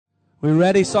We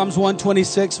ready? Psalms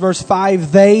 126 verse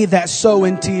 5. They that sow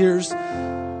in tears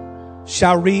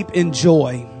shall reap in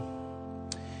joy.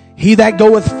 He that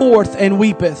goeth forth and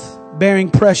weepeth,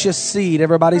 bearing precious seed.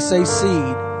 Everybody say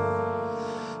seed.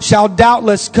 Shall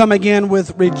doubtless come again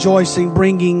with rejoicing,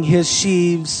 bringing his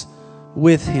sheaves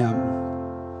with him.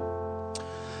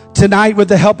 Tonight, with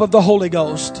the help of the Holy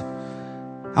Ghost,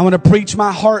 I want to preach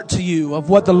my heart to you of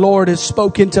what the Lord has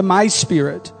spoken to my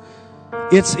spirit.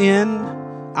 It's in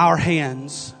our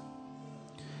hands.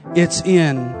 It's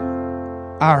in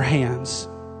our hands.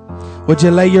 Would you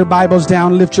lay your Bibles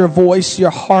down, lift your voice,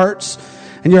 your hearts,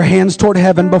 and your hands toward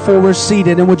heaven before we're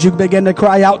seated? And would you begin to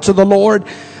cry out to the Lord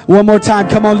one more time?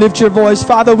 Come on, lift your voice.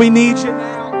 Father, we need you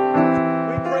now.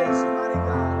 We praise you, mighty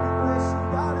God. We bless you,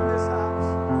 God, in this house.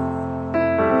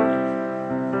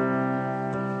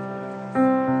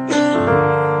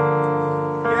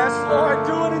 Yes, Lord,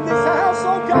 do it in this house,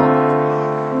 oh God.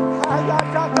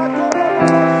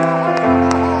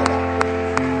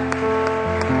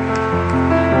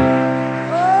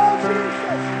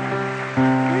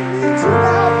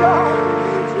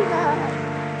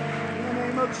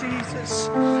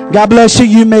 God bless you.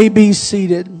 You may be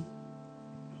seated.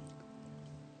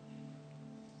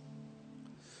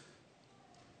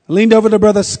 I leaned over to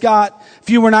Brother Scott. If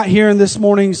you were not hearing this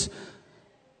morning's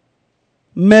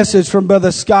message from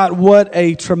Brother Scott, what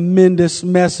a tremendous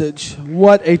message.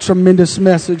 What a tremendous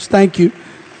message. Thank you.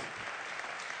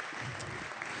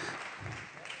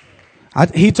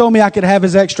 He told me I could have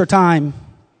his extra time.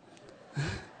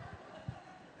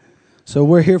 So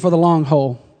we're here for the long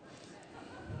haul.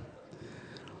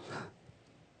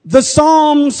 The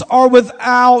Psalms are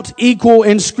without equal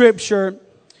in Scripture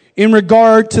in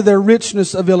regard to their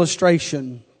richness of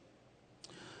illustration.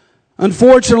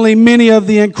 Unfortunately, many of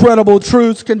the incredible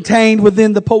truths contained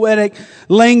within the poetic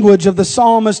language of the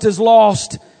psalmist is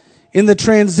lost in the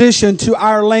transition to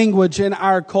our language and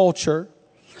our culture.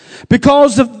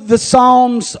 Because of the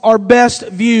Psalms are best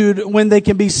viewed when they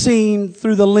can be seen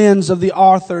through the lens of the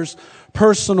author's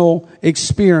personal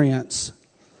experience.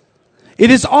 It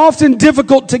is often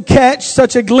difficult to catch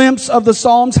such a glimpse of the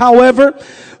Psalms. However,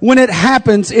 when it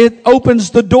happens, it opens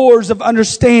the doors of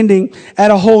understanding at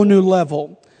a whole new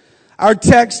level. Our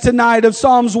text tonight of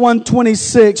Psalms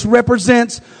 126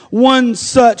 represents one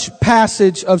such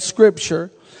passage of Scripture.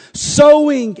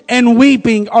 Sowing and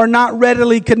weeping are not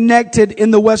readily connected in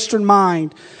the Western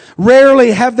mind.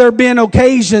 Rarely have there been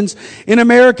occasions in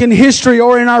American history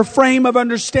or in our frame of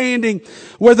understanding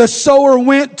where the sower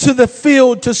went to the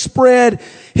field to spread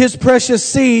his precious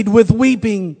seed with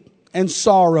weeping and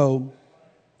sorrow.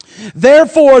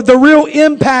 Therefore, the real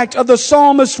impact of the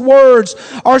psalmist's words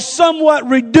are somewhat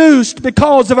reduced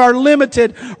because of our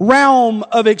limited realm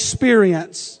of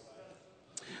experience.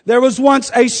 There was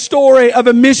once a story of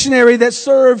a missionary that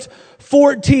served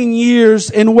 14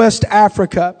 years in West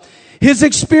Africa. His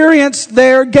experience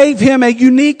there gave him a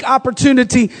unique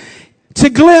opportunity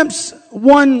to glimpse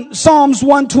Psalms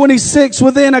 126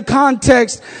 within a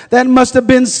context that must have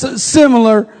been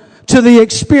similar to the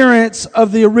experience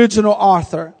of the original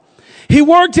author. He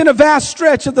worked in a vast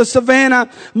stretch of the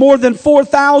savannah, more than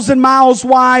 4,000 miles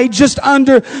wide, just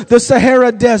under the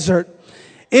Sahara Desert.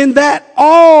 In that,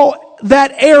 all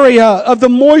that area of the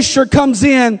moisture comes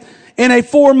in a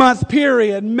 4-month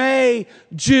period: May,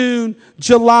 June,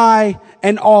 July,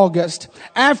 and August.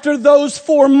 After those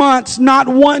 4 months, not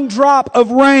one drop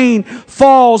of rain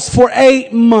falls for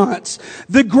 8 months.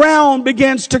 The ground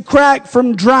begins to crack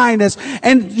from dryness,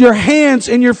 and your hands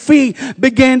and your feet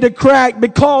begin to crack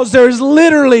because there is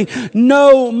literally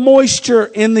no moisture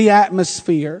in the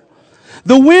atmosphere.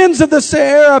 The winds of the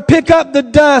Sahara pick up the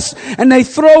dust and they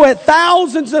throw it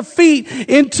thousands of feet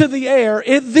into the air.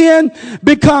 It then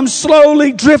becomes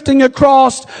slowly drifting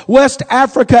across West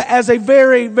Africa as a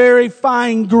very, very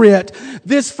fine grit.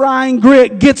 This fine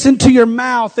grit gets into your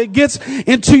mouth. It gets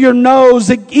into your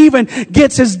nose. It even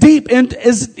gets as deep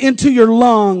into your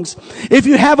lungs. If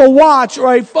you have a watch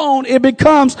or a phone, it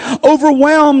becomes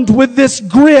overwhelmed with this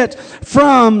grit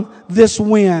from this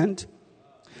wind.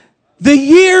 The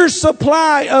year's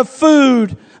supply of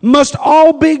food must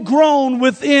all be grown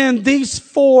within these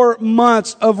 4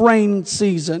 months of rain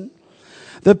season.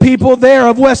 The people there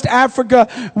of West Africa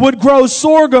would grow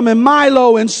sorghum and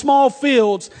milo in small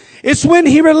fields. It's when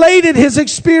he related his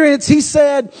experience, he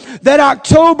said that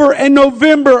October and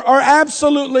November are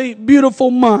absolutely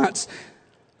beautiful months.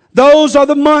 Those are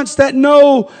the months that they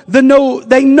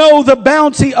know the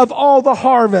bounty of all the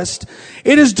harvest.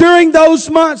 It is during those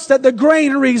months that the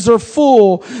granaries are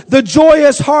full. The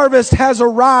joyous harvest has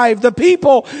arrived. The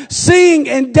people sing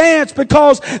and dance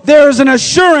because there is an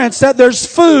assurance that there's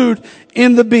food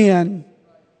in the bin.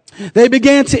 They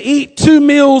began to eat 2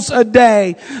 meals a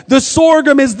day. The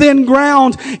sorghum is then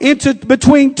ground into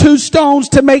between 2 stones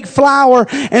to make flour,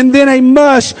 and then a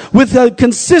mush with a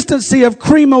consistency of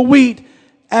cream of wheat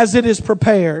as it is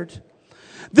prepared.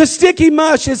 The sticky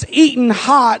mush is eaten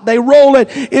hot. They roll it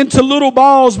into little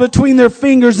balls between their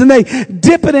fingers, and they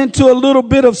dip it into a little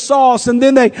bit of sauce, and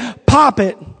then they pop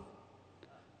it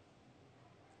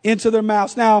into their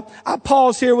mouths. Now, I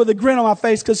pause here with a grin on my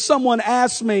face because someone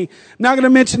asked me, I'm not going to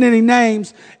mention any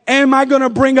names, am I going to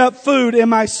bring up food in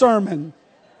my sermon?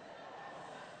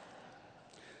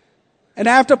 And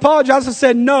I have to apologize. I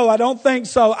said, no, I don't think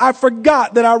so. I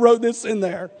forgot that I wrote this in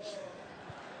there.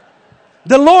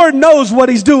 The Lord knows what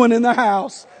He's doing in the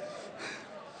house.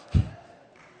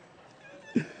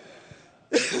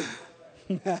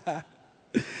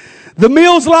 The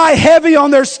meals lie heavy on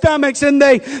their stomachs, and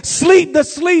they sleep the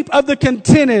sleep of the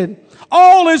contented.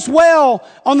 All is well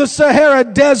on the Sahara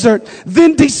Desert.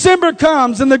 Then December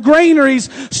comes and the granaries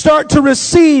start to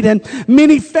recede, and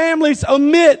many families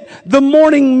omit the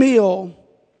morning meal.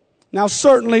 Now,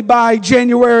 certainly by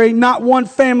January, not one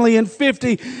family in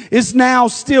 50 is now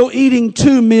still eating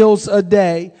 2 meals a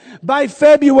day. By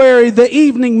February, the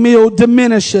evening meal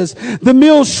diminishes. The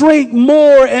meals shrink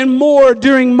more and more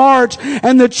during March,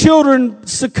 and the children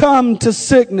succumb to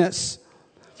sickness.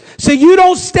 See, you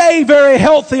don't stay very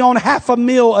healthy on half a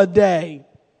meal a day.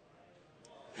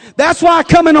 That's why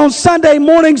coming on Sunday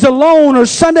mornings alone or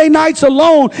Sunday nights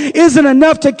alone isn't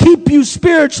enough to keep you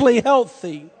spiritually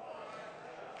healthy.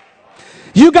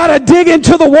 You got to dig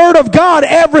into the Word of God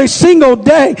every single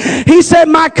day. He said,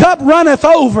 my cup runneth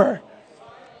over.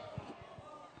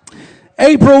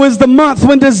 April is the month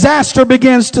when disaster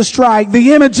begins to strike.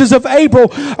 The images of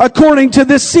April, according to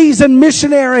this seasoned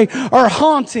missionary, are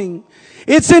haunting.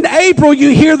 It's in April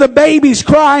you hear the babies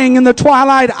crying in the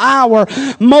twilight hour.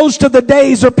 Most of the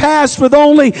days are passed with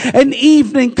only an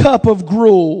evening cup of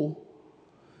gruel.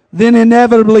 Then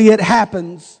inevitably it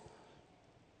happens.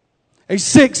 A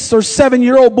 6 or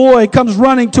 7-year-old boy comes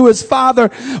running to his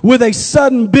father with a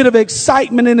sudden bit of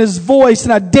excitement in his voice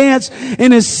and a dance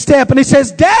in his step. And he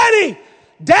says, Daddy,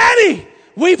 Daddy,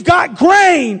 we've got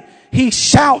grain. He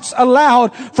shouts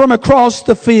aloud from across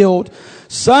the field.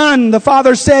 Son, the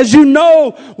father says, you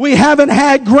know we haven't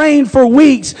had grain for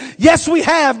weeks. Yes, we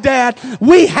have, Dad.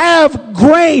 We have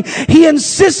grain. He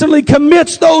insistently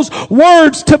commits those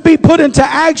words to be put into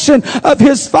action of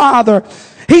his father.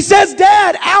 He says,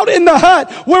 Dad, out in the hut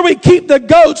where we keep the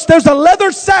goats, there's a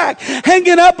leather sack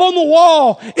hanging up on the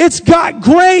wall. It's got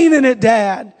grain in it,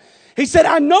 Dad. He said,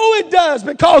 I know it does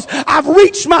because I've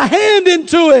reached my hand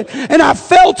into it and I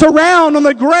felt around on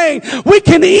the grain. We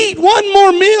can eat one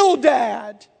more meal,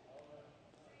 Dad.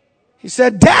 He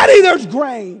said, Daddy, there's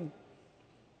grain.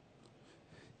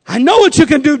 I know what you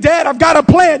can do, Dad. I've got a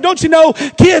plan. Don't you know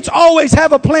kids always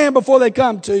have a plan before they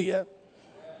come to you?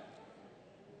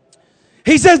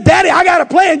 He says, Daddy, I got a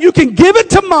plan. You can give it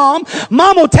to Mom.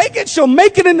 Mom will take it. She'll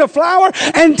make it into flour.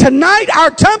 And tonight our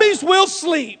tummies will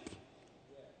sleep.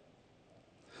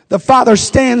 The father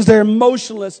stands there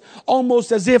motionless,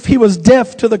 almost as if he was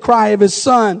deaf to the cry of his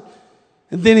son.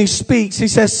 And then he speaks. He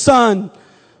says, Son,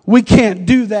 we can't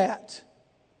do that.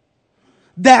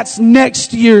 That's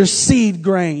next year's seed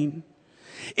grain.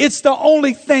 It's the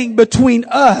only thing between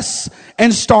us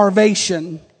and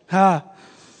starvation.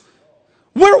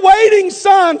 We're waiting,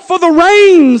 son, for the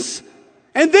rains.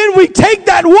 And then we take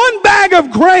that one bag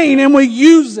of grain and we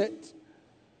use it.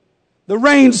 The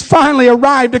rains finally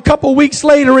arrived a couple weeks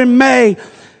later in May.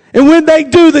 And when they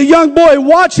do, the young boy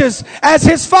watches as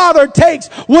his father takes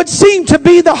what seemed to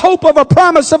be the hope of a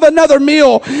promise of another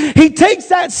meal. He takes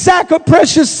that sack of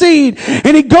precious seed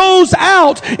and he goes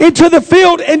out into the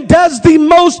field and does the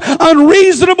most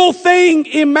unreasonable thing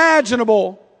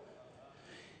imaginable.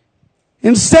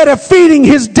 Instead of feeding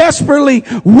his desperately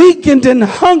weakened and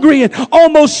hungry and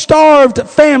almost starved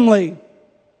family,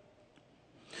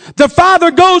 the father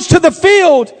goes to the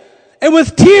field and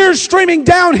with tears streaming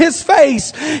down his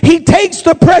face, he takes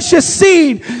the precious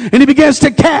seed and he begins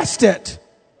to cast it.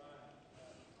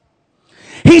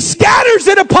 He scatters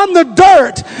it upon the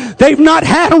dirt. They've not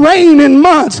had rain in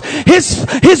months.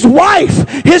 His wife,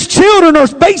 his children are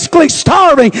basically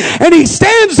starving. And he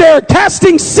stands there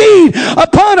casting seed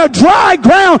upon a dry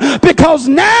ground because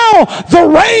now the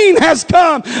rain has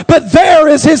come. But there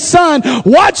is his son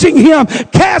watching him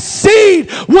cast seed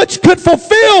which could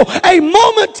fulfill a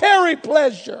momentary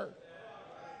pleasure.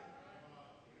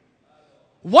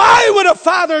 Why would a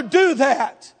father do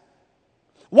that?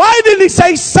 Why didn't he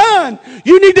say, son,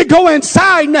 you need to go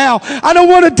inside now. I don't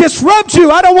want to disrupt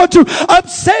you. I don't want to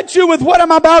upset you with what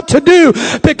I'm about to do.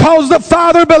 Because the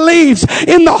Father believes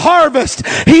in the harvest.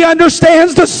 He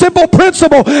understands the simple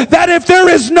principle that if there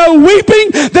is no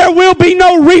weeping, there will be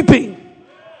no reaping.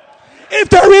 If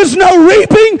there is no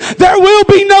reaping, there will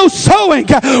be no sowing.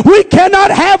 We cannot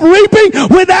have reaping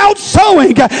without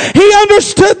sowing. He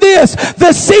understood this.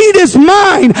 The seed is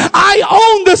mine. I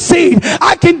own the seed.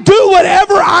 I can do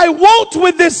whatever I want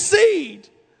with this seed.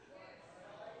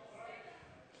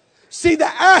 See,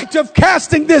 the act of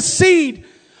casting this seed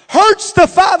hurts the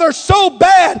Father so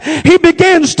bad, he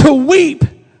begins to weep.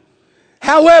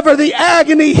 However, the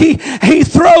agony, he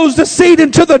throws the seed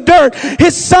into the dirt.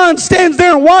 His son stands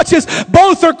there and watches.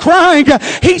 Both are crying.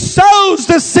 He sows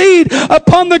the seed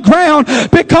upon the ground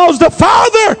because the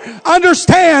Father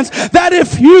understands that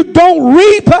if you don't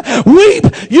weep,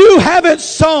 you haven't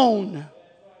sown.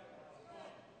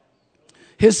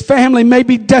 His family may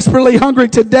be desperately hungry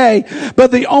today, but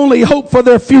the only hope for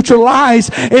their future lies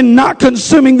in not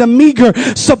consuming the meager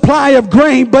supply of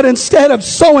grain, but instead of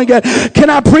sowing it.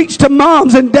 Can I preach to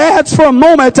moms and dads for a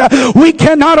moment? We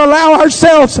cannot allow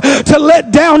ourselves to let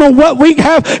down on what we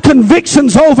have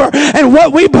convictions over and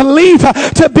what we believe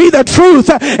to be the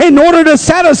truth in order to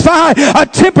satisfy a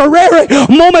temporary,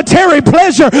 momentary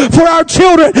pleasure for our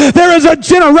children. There is a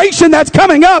generation that's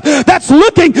coming up that's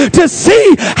looking to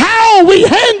see how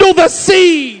we handle the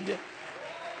seed.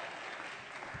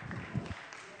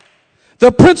 The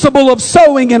principle of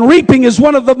sowing and reaping is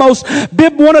one of those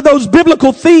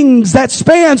biblical themes that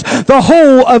spans the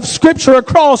whole of Scripture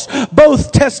across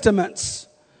both testaments.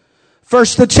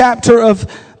 First, the chapter of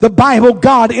the Bible,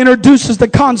 God introduces the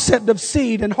concept of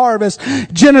seed and harvest.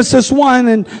 Genesis 1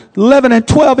 and 11 and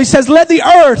 12, he says, let the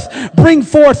earth bring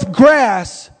forth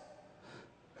grass,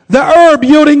 the herb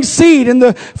yielding seed, and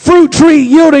the fruit tree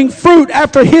yielding fruit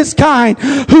after his kind,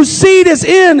 whose seed is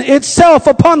in itself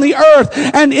upon the earth.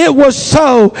 And it was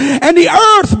so. And the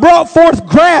earth brought forth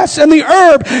grass, and the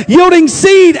herb yielding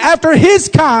seed after his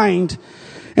kind,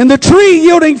 and the tree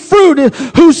yielding fruit,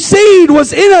 whose seed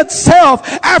was in itself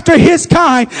after his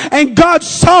kind. And God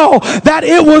saw that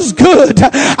it was good.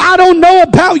 I don't know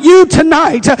about you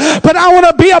tonight, but I want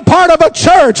to be a part of a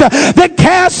church that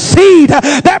casts seed,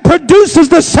 that produces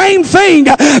the same thing,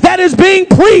 that is being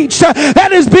preached,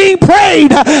 that is being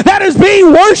prayed, that is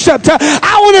being worshipped.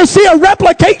 I want to see a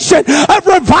replication of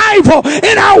revival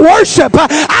in our worship.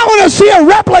 I want to see a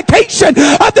replication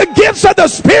of the gifts of the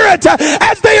Spirit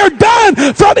as they are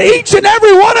done from each and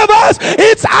every one of us.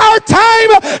 It's our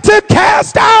time to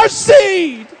cast our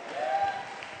seed.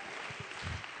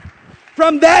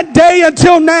 From that day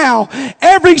until now,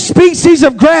 every species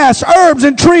of grass, herbs,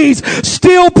 and trees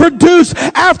still produce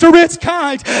after its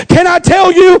kind. Can I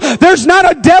tell you, there's not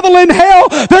a devil in hell,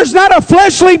 there's not a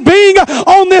fleshly being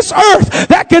on this earth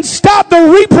that can stop the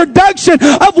reproduction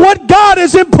of what God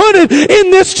has inputted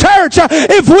in this church.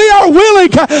 If we are willing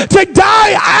to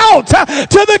die out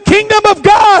to the kingdom of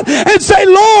God and say,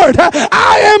 Lord,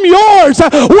 I am yours.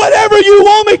 Whatever you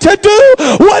want me to do,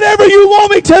 whatever you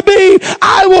want me to be,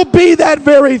 I will be that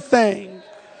very thing.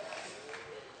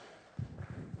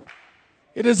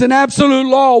 It is an absolute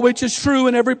law which is true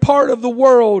in every part of the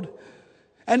world.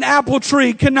 An apple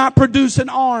tree cannot produce an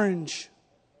orange.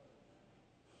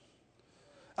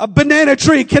 A banana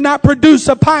tree cannot produce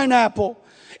a pineapple.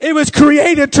 It was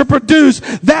created to produce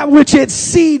that which its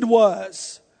seed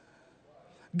was.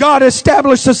 God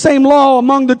established the same law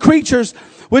among the creatures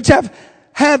which have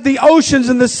had the oceans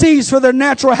and the seas for their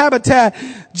natural habitat.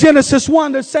 Genesis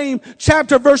 1, the same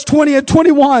chapter, verse 20 and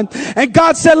 21. And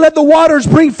God said, let the waters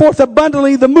bring forth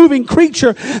abundantly the moving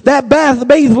creature that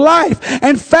bathe life,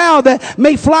 and fowl that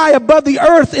may fly above the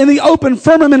earth in the open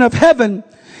firmament of heaven.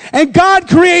 And God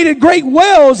created great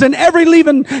whales and every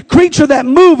living creature that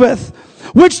moveth,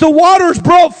 which the waters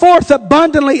brought forth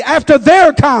abundantly after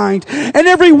their kind, and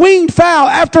every winged fowl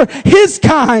after his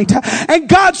kind. And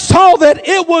God saw that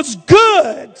it was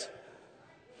good.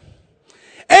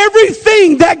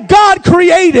 Everything that God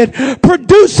created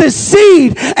produces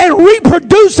seed and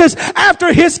reproduces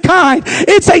after his kind.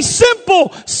 It's a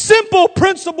simple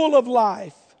principle of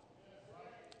life.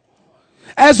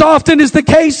 As often as the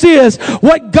case is,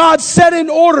 what God set in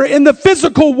order in the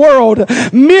physical world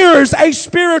mirrors a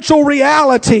spiritual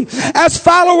reality. As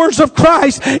followers of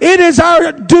Christ, it is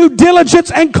our due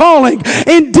diligence and calling.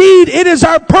 Indeed, it is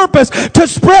our purpose to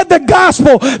spread the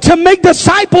gospel, to make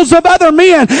disciples of other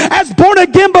men. As born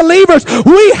again believers,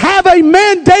 we have a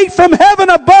mandate from heaven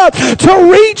above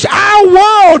to reach our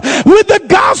world with the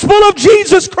gospel of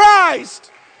Jesus Christ.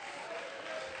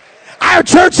 Our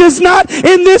church is not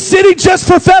in this city just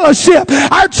for fellowship.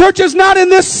 Our church is not in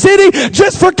this city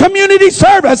just for community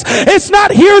service. It's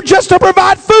not here just to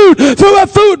provide food through a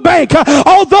food bank.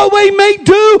 Although we may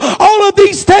do all of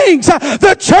these things,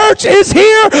 the church is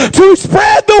here to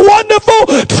spread the wonderful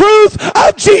truth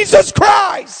of Jesus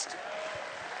Christ.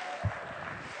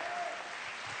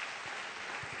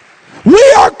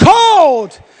 We are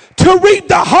called to reap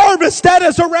the harvest that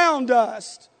is around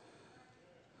us.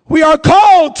 We are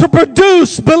called to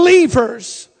produce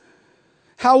believers.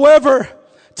 However,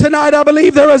 tonight I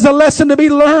believe there is a lesson to be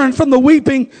learned from the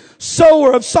weeping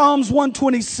sower of Psalms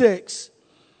 126.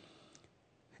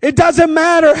 It doesn't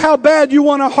matter how bad you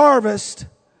want to harvest.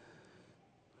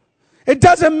 It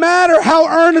doesn't matter how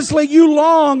earnestly you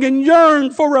long and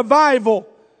yearn for revival.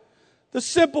 The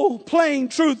simple, plain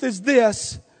truth is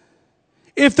this.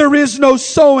 If there is no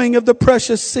sowing of the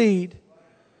precious seed,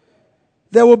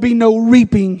 there will be no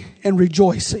reaping and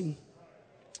rejoicing.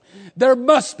 There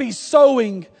must be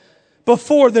sowing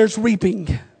before there's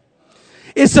reaping.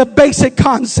 It's a basic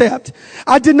concept.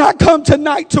 I did not come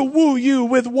tonight to woo you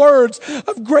with words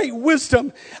of great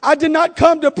wisdom. I did not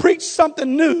come to preach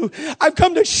something new. I've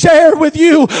come to share with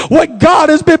you what God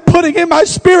has been putting in my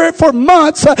spirit for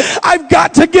months. I've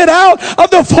got to get out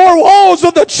of the four walls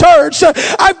of the church.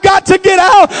 I've got to get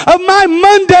out of my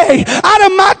Monday, out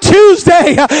of my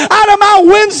Tuesday, out of my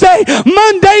Wednesday,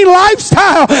 mundane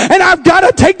lifestyle. And I've got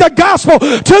to take the gospel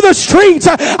to the streets.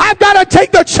 I've got to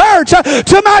take the church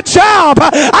to my job.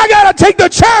 I got to take the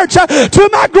church to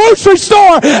my grocery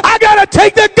store. I got to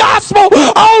take the gospel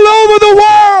all over the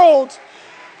world.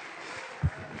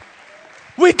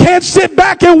 We can't sit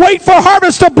back and wait for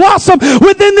harvest to blossom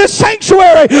within this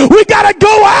sanctuary. We got to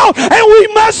go out and we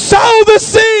must sow the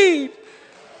seed.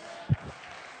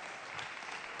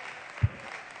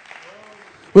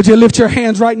 Would you lift your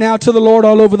hands right now to the Lord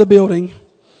all over the building?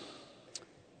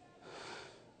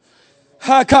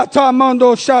 By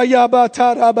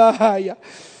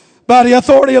the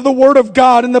authority of the Word of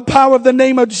God and the power of the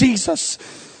name of Jesus,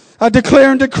 I declare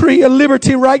and decree a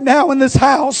liberty right now in this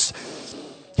house.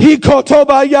 In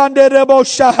the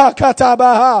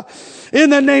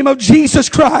name of Jesus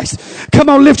Christ. Come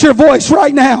on, lift your voice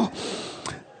right now.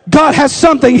 God has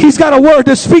something. He's got a word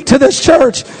to speak to this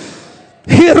church.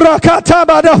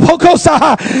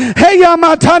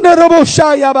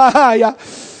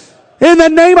 In the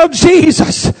name of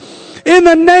Jesus. In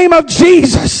the name of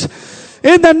Jesus.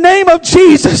 In the name of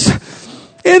Jesus.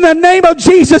 In the name of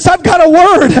Jesus, I've got a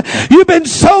word. You've been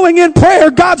sowing in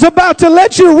prayer. God's about to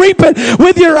let you reap it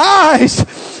with your eyes.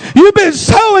 You've been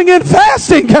sowing and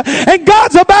fasting, and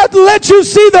God's about to let you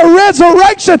see the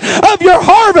resurrection of your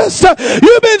harvest.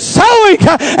 You've been sowing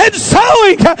and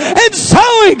sowing and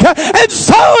sowing and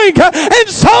sowing and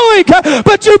sowing,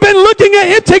 but you've been looking at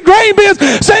empty grain bins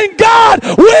saying, God,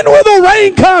 when will the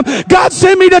rain come? God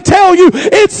sent me to tell you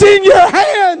it's in your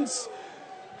hands.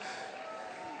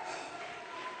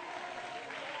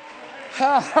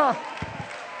 I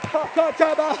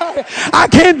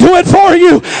can't do it for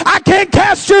you. I can't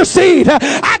cast your seed.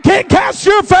 I can't cast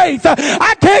your faith.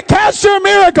 I can't cast your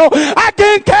miracle. I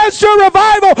can't cast your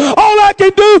revival. All I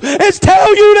can do is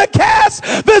tell you to cast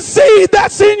the seed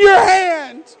that's in your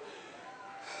hand.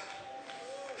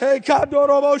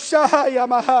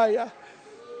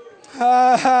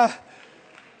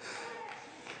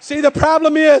 See, the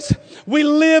problem is we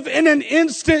live in an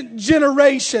instant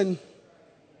generation.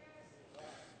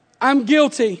 I'm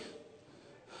guilty.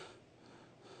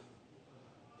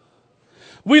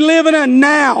 We live in a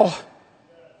now.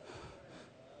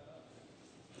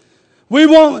 We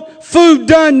want food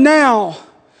done now.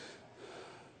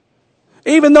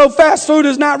 Even though fast food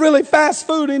is not really fast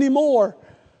food anymore.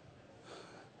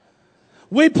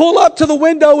 We pull up to the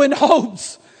window in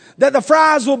hopes that the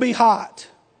fries will be hot.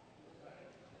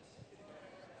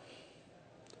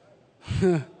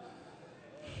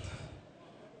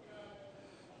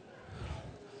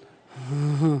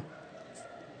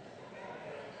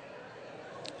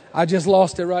 I just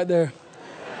lost it right there.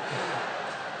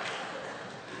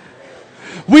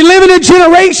 We live in a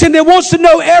generation that wants to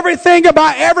know everything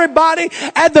about everybody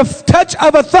at the touch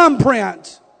of a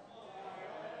thumbprint.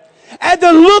 At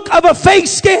the look of a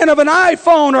face scan of an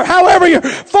iPhone or however your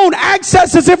phone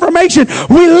accesses information.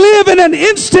 We live in an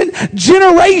instant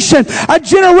generation. A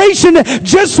generation that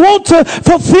just wants to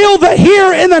fulfill the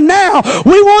here and the now.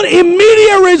 We want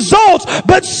immediate results,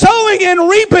 but sowing and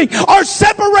reaping are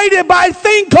separated by a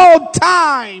thing called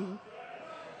time.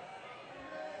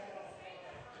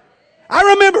 I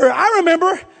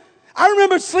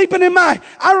remember sleeping in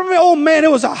oh man,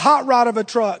 it was a hot rod of a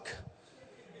truck.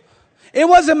 It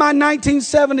wasn't my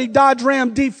 1970 Dodge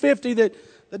Ram D50 that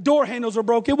The door handles were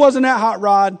broke. It wasn't that hot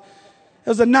rod. It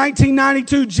was a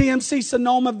 1992 GMC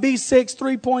Sonoma V6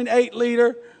 3.8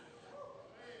 liter.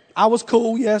 I was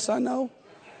cool, yes, I know.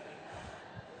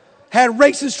 Had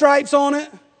racing stripes on it.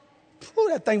 Ooh,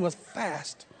 that thing was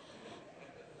fast.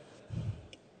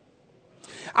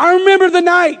 I remember the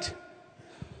night.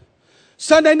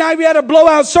 Sunday night we had a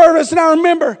blowout service, and I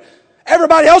remember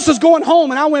everybody else was going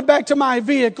home, and I went back to my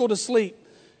vehicle to sleep.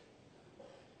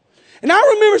 And I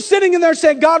remember sitting in there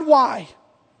saying, God, why?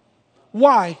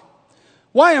 Why?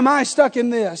 Why am I stuck in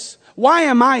this? Why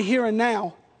am I here and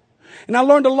now? And I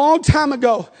learned a long time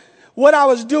ago what I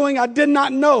was doing. I did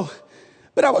not know,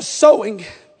 but I was sowing.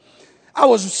 I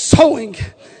was sowing.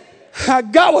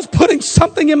 God was putting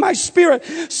something in my spirit,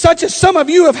 such as some of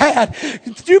you have had.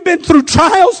 You've been through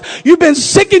trials. You've been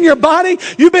sick in your body.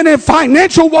 You've been in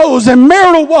financial woes and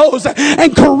marital woes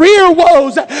and career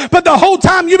woes. But the whole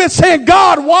time you've been saying,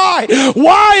 God, why?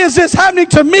 Why is this happening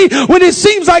to me when it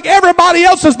seems like everybody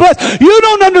else is blessed? You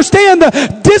don't understand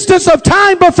the distance of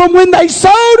time, but from when they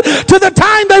sowed to the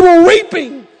time they were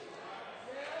reaping.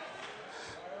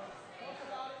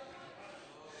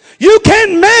 You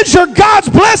can't measure God's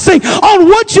blessing on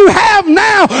what you have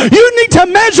now. You need to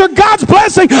measure God's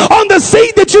blessing on the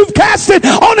seed that you've casted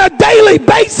on a daily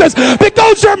basis,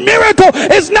 because your miracle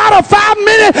is not a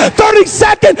 5-minute,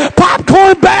 30-second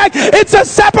popcorn bag. It's a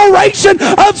separation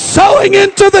of sowing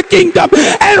into the kingdom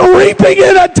and reaping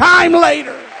in a time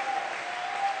later.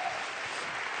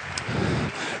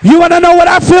 You want to know what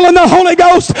I feel in the Holy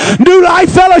Ghost? New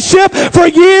Life Fellowship for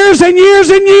years and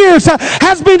years and years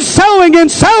has been sowing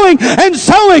and sowing and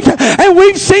sowing. And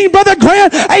we've seen, Brother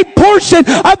Grant, a portion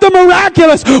of the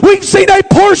miraculous. We've seen a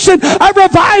portion of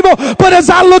revival. But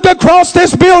as I look across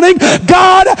this building,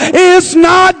 God is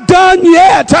not done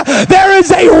yet. There is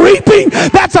a reaping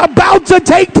that's about to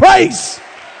take place.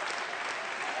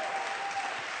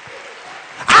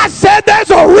 I said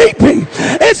there's a reaping.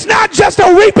 It's not just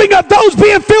a reaping of those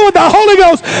being filled with the Holy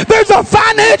Ghost. There's a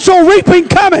financial reaping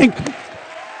coming.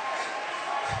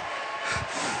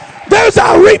 There's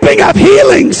a reaping of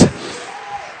healings.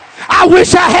 I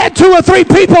wish I had 2 or 3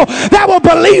 people that will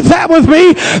believe that with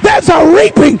me. There's a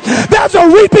reaping. There's a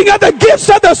reaping of the gifts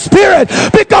of the Spirit,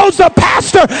 because the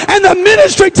pastor and the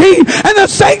ministry team and the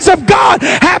saints of God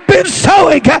have been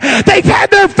sowing. They've had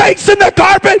their face in the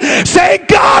carpet saying,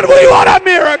 God, we want a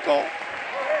miracle.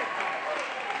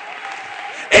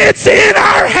 It's in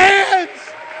our hands.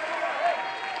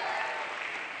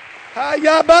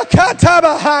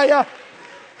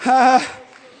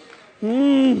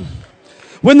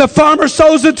 When the farmer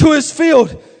sows into his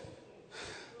field,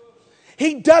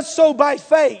 he does so by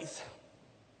faith.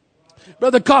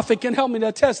 Brother Coffey can help me to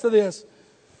attest to this.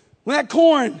 When that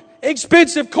corn,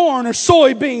 expensive corn or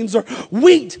soybeans or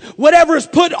wheat, whatever is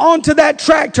put onto that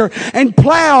tractor and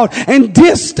plowed and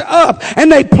disced up,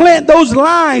 and they plant those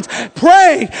lines,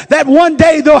 praying that one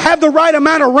day they'll have the right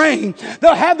amount of rain,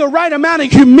 they'll have the right amount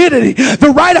of humidity,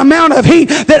 the right amount of heat,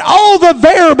 that all the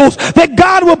variables, that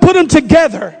God will put them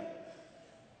together.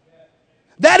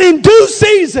 That in due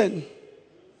season,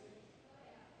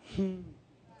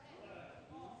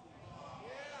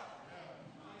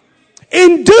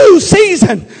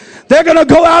 they're going to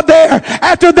go out there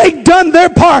after they've done their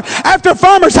part, after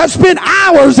farmers have spent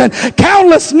hours and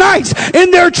countless nights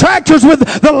in their tractors with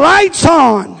the lights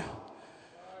on,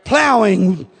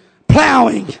 plowing.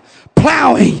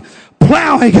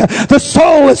 The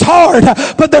soil is hard,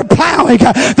 but they're plowing.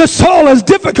 The soil is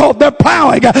difficult, they're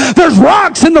plowing. There's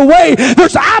rocks in the way,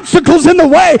 there's obstacles in the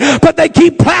way, but they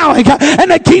keep plowing and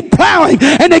they keep plowing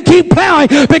and they keep plowing,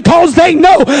 because they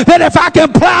know that if I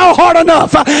can plow hard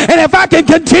enough and if I can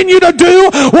continue to do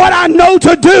what I know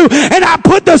to do, and I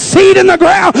put the seed in the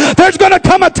ground, there's going to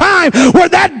come a time where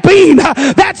that bean,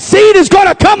 that seed is going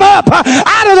to come up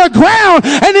out of the ground,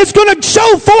 and it's going to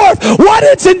show forth what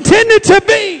it's intended to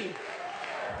be.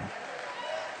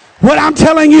 What I'm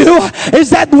telling you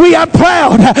is that we are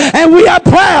proud, and we are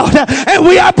proud, and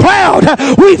we are proud.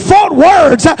 We fought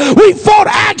words, we fought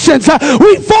actions,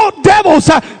 we fought devils.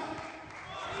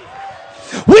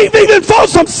 We've even fought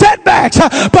some setbacks,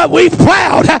 but we've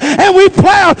plowed,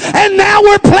 and now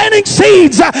we're planting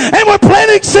seeds,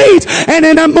 and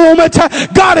in a moment,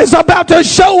 God is about to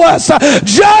show us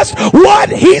just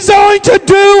what He's going to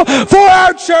do for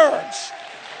our church.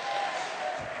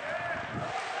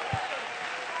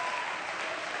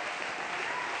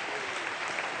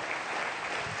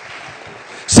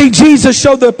 See, Jesus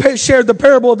shared the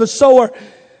parable of the sower.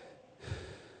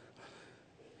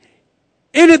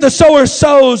 In it, the sower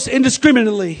sows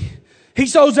indiscriminately. He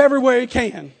sows everywhere he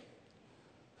can.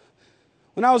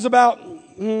 When I was about,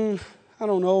 maybe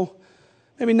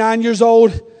maybe 9 years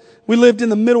old. We lived in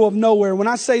the middle of nowhere. When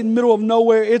I say middle of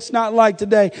nowhere, it's not like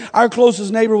today. Our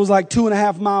closest neighbor was like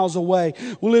 2.5 miles away.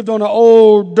 We lived on an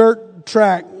old dirt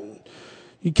track.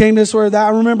 You came this way or that. I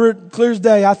remember it clear as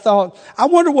day. I thought, I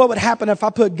wonder what would happen if I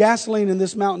put gasoline in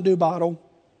this Mountain Dew bottle.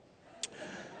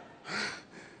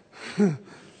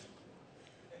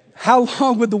 How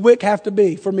long would the wick have to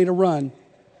be for me to run?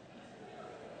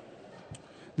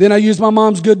 Then I used my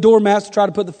mom's good doormats to try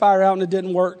to put the fire out, and it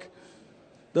didn't work.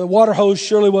 The water hose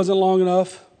surely wasn't long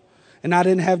enough, and I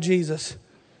didn't have Jesus.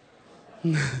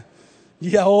 That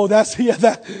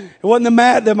it wasn't the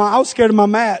mat I was scared of my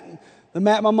mat. The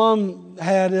mat my mom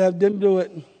had didn't do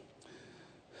it.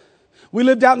 We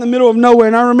lived out in the middle of nowhere,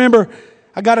 and I remember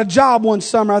I got a job one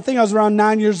summer. I think I was around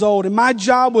 9 years old, and my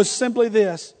job was simply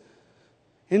this.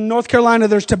 In North Carolina,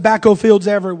 there's tobacco fields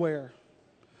everywhere.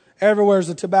 Everywhere's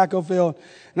a tobacco field.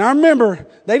 And I remember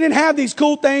they didn't have these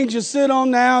cool things you sit on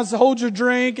now, so hold your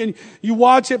drink and you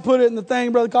watch it, put it in the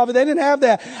thing, Brother Coffee. They didn't have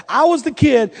that. I was the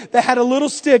kid that had a little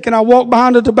stick, and I walked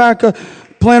behind the tobacco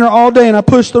planter all day, and I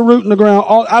pushed the root in the ground.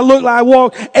 I looked like I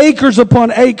walked acres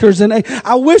upon acres, and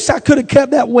I wish I could have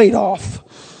kept that weight off.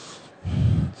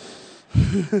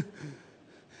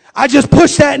 I just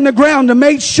pushed that in the ground to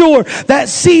make sure that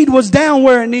seed was down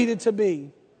where it needed to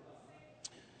be.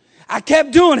 I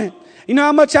kept doing it. You know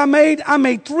how much I made? I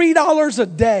made $3 a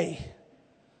day.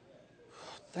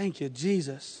 Thank you,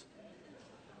 Jesus.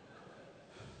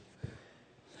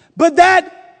 But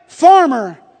that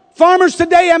farmers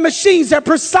today have machines that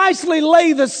precisely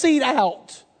lay the seed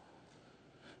out.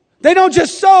 They don't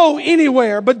just sow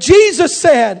anywhere. But Jesus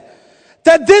said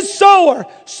that this sower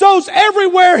sows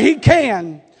everywhere he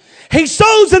can. He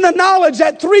sows in the knowledge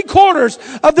that 3/4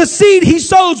 of the seed he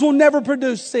sows will never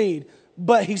produce seed,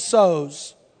 but he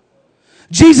sows.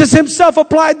 Jesus himself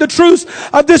applied the truths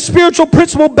of this spiritual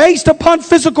principle based upon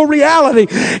physical reality.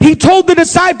 He told the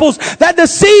disciples that the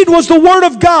seed was the Word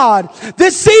of God.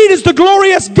 This seed is the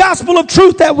glorious gospel of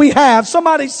truth that we have.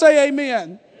 Somebody say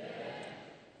amen.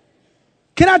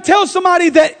 Can I tell somebody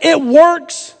that it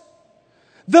works?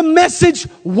 The message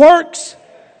works.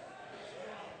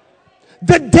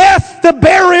 The death, the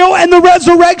burial, and the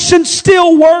resurrection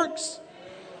still works.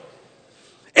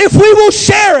 If we will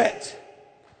share it,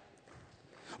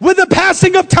 with the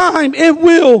passing of time, it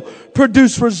will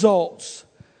produce results.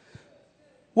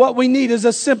 What we need is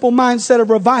a simple mindset of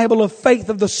revival of faith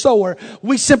of the sower.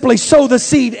 We simply sow the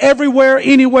seed everywhere,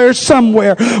 anywhere,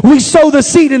 somewhere. We sow the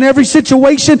seed in every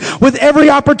situation with every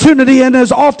opportunity and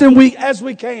as often as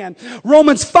we can.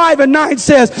 Romans 5:9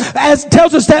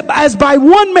 tells us that as by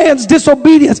one man's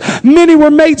disobedience, many were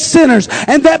made sinners,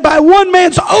 and that by one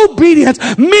man's obedience,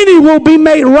 many will be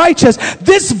made righteous.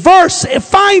 This verse, it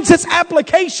finds its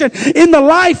application in the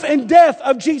life and death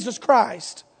of Jesus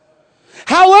Christ.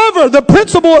 However, the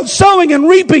principle of sowing and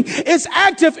reaping is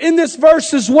active in this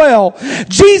verse as well.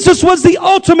 Jesus was the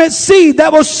ultimate seed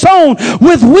that was sown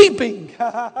with weeping.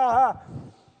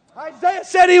 Isaiah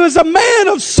said he was a man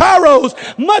of sorrows,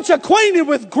 much acquainted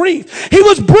with grief. He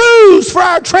was bruised for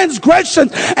our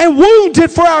transgressions and wounded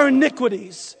for our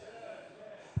iniquities.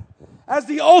 As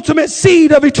the ultimate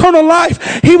seed of eternal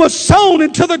life, he was sown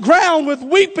into the ground with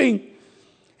weeping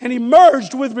and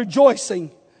emerged with rejoicing.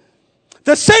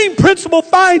 The same principle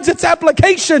finds its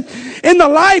application in the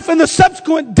life and the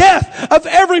subsequent death of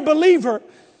every believer.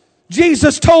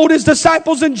 Jesus told his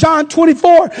disciples in John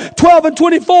 24:12 and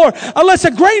 24, unless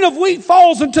a grain of wheat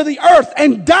falls into the earth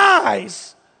and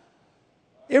dies,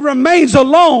 it remains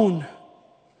alone.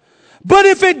 But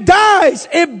if it dies,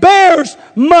 it bears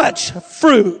much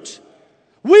fruit.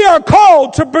 We are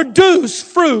called to produce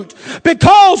fruit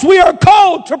because we are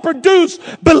called to produce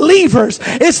believers.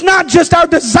 It's not just our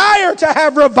desire to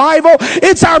have revival.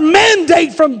 It's our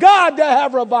mandate from God to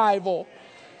have revival.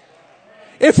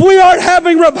 If we aren't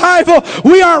having revival,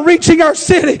 we aren't reaching our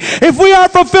city. If we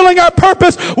aren't fulfilling our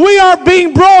purpose, we aren't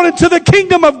being brought into the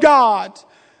kingdom of God.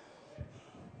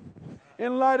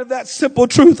 In light of that simple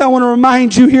truth, I want to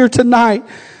remind you here tonight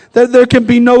that there can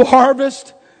be no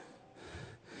harvest.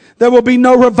 There will be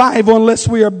no revival unless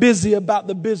we are busy about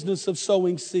the business of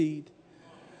sowing seed.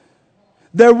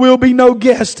 There will be no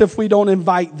guests if we don't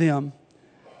invite them.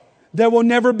 There will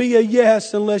never be a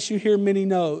yes unless you hear many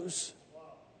no's.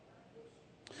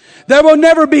 There will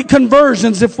never be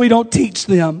conversions if we don't teach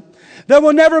them. There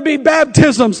will never be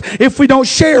baptisms if we don't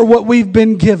share what we've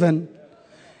been given.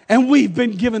 And we've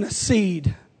been given a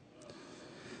seed.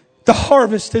 The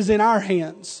harvest is in our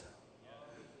hands.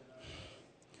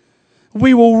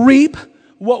 We will reap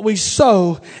what we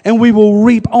sow, and we will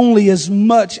reap only as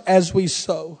much as we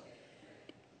sow.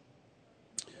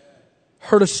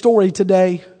 Heard a story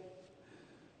today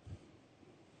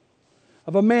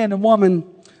of a man and woman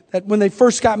that when they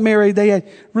first got married, they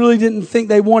really didn't think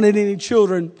they wanted any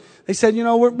children. They said, you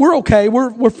know, we're okay.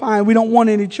 We're fine. We don't want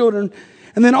any children.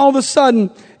 And then all of a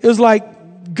sudden, it was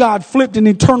like God flipped an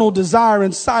eternal desire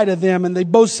inside of them. And they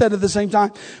both said at the same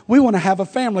time, we want to have a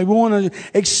family. We want to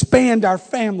expand our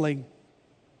family.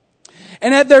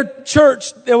 And at their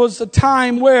church, there was a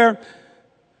time where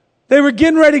they were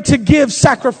getting ready to give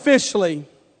sacrificially.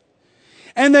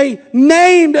 And they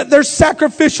named their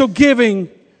sacrificial giving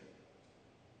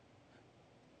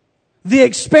the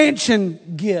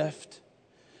expansion gift.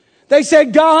 They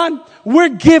said, God, we're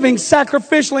giving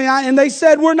sacrificially. And they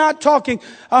said, we're not talking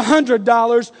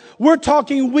 $100. We're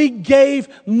talking we gave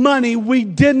money we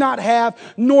did not have,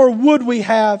 nor would we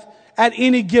have at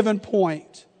any given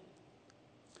point.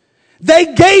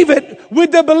 They gave it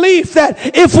with the belief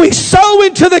that if we sow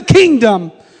into the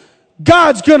kingdom,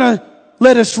 God's going to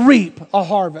let us reap a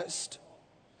harvest.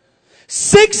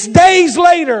 6 days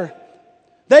later,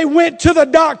 they went to the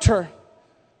doctor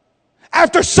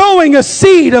after sowing a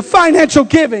seed of financial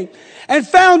giving and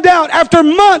found out after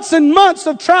months and months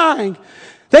of trying,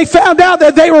 they found out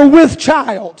that they were with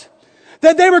child,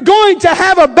 that they were going to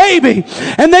have a baby.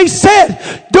 And they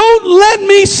said, don't let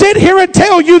me sit here and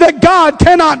tell you that God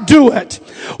cannot do it.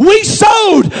 We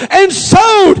sowed and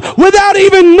sowed without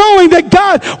even knowing that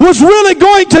God was really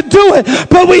going to do it.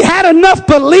 But we had enough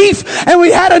belief and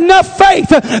we had enough faith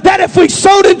that if we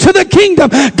sowed into the kingdom,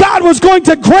 God was going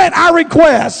to grant our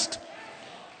request.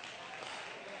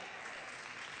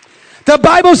 The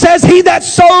Bible says, he that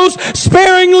sows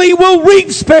sparingly will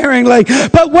reap sparingly.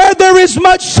 But where there is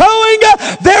much sowing,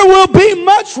 there will be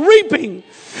much reaping.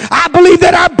 I believe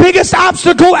that our biggest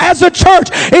obstacle as a church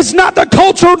is not the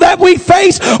culture that we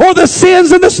face or the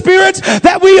sins and the spirits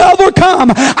that we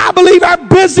overcome. I believe our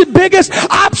biggest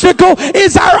obstacle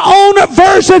is our own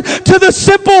aversion to the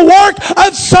simple work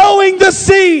of sowing the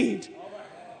seed.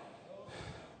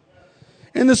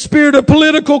 In the spirit of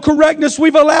political correctness,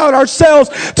 we've allowed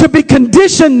ourselves to be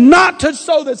conditioned not to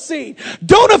sow the seed.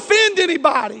 Don't offend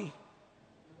anybody.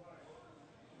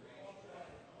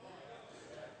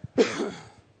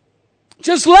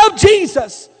 Just love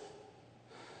Jesus.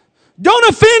 Don't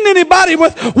offend anybody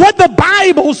with what the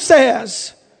Bible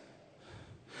says.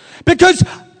 Because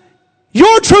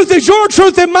your truth is your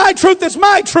truth and my truth is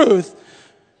my truth.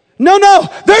 No,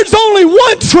 there's only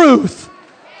one truth.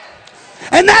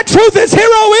 And that truth is, hear,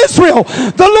 O Israel,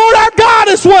 the Lord our God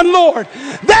is one Lord.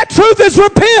 That truth is,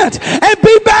 repent and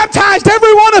be baptized,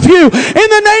 every one of you, in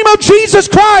the name of Jesus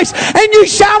Christ, and you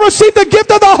shall receive the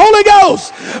gift of the Holy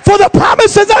Ghost. For the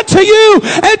promises unto you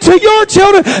and to your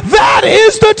children, that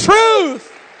is the truth.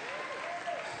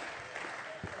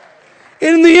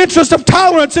 In the interest of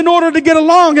tolerance, in order to get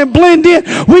along and blend in,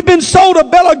 we've been sold a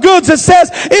bill of goods that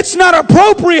says it's not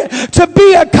appropriate to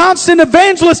be a constant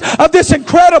evangelist of this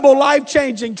incredible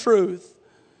life-changing truth.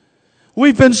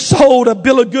 We've been sold a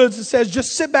bill of goods that says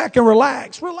just sit back and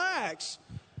relax. Relax.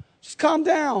 Just calm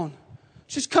down.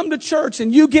 Just come to church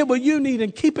and you get what you need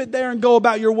and keep it there and go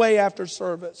about your way after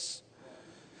service.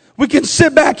 We can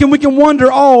sit back and we can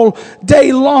wonder all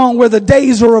day long where the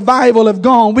days of revival have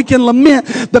gone. We can lament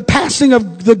the passing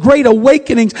of the great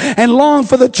awakenings and long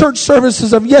for the church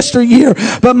services of yesteryear.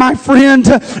 But my friend,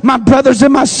 my brothers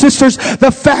and my sisters,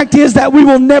 the fact is that we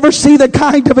will never see the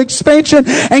kind of expansion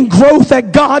and growth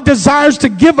that God desires to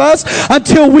give us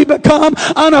until we become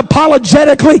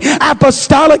unapologetically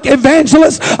apostolic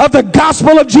evangelists of the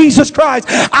gospel of Jesus Christ.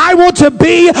 I want to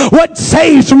be what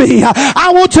saved me. I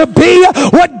want to be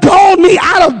what called me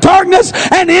out of darkness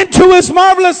and into his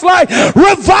marvelous light.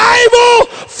 Revival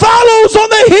follows on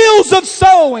the heels of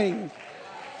sowing.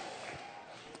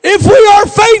 If we are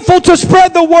faithful to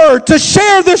spread the word, to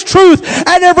share this truth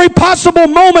at every possible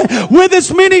moment with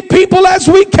as many people as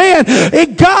we can,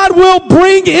 God will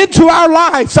bring into our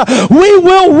lives. We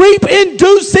will reap in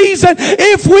due season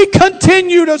if we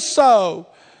continue to sow.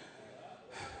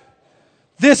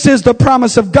 This is the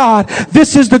promise of God.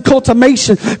 This is the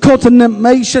cultivation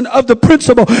of the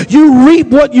principle. You reap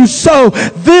what you sow.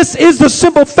 This is the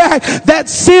simple fact that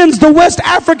sends the West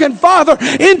African father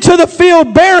into the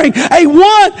field bearing a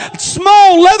one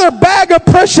small leather bag of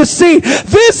precious seed.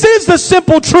 This is the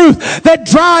simple truth that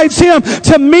drives him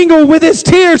to mingle with his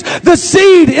tears the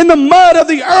seed in the mud of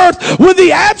the earth with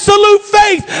the absolute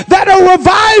faith that a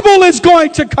revival is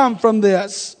going to come from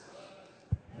this.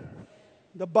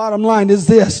 The bottom line is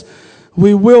this: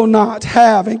 we will not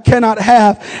have and cannot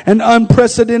have an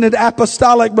unprecedented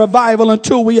apostolic revival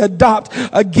until we adopt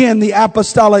again the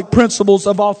apostolic principles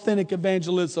of authentic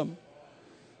evangelism.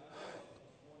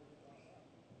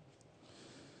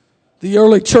 The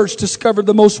early church discovered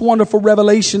the most wonderful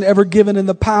revelation ever given in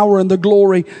the power and the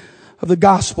glory of the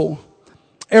gospel.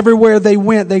 Everywhere they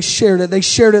went, they shared it. They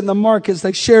shared it in the markets.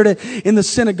 They shared it in the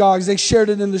synagogues. They shared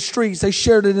it in the streets. They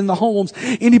shared it in the homes.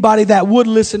 Anybody that would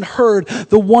listen heard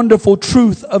the wonderful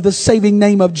truth of the saving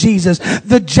name of Jesus.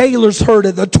 The jailers heard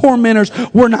it. The tormentors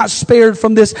were not spared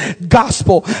from this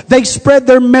gospel. They spread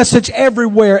their message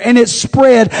everywhere, and it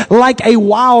spread like a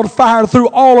wildfire through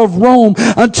all of Rome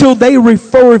until they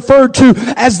referred to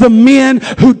as the men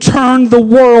who turned the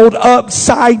world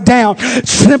upside down.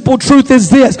 Simple truth is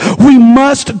this: we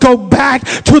must go back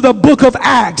to the book of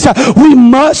Acts. We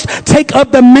must take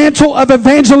up the mantle of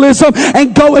evangelism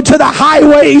and go into the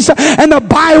highways and the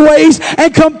byways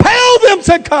and compel them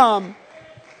to come.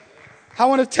 I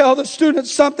want to tell the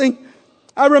students something.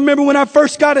 I remember when I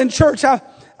first got in church,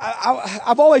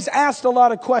 I've always asked a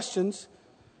lot of questions.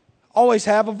 Always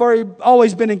have. I've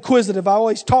always been inquisitive. I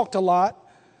always talked a lot.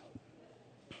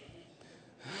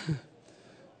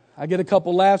 I get a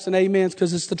couple laughs and amens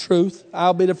because it's the truth.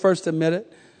 I'll be the first to admit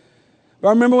it. But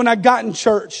I remember when I got in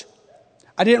church,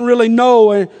 I didn't really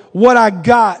know what I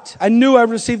got. I knew I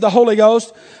received the Holy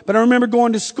Ghost, but I remember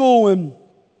going to school and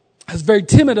I was very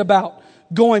timid about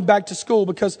going back to school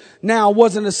because now I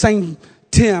wasn't the same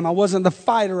Tim. I wasn't the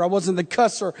fighter. I wasn't the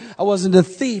cusser. I wasn't the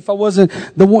thief. I wasn't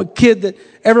the one kid that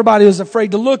everybody was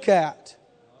afraid to look at.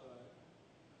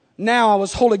 Now I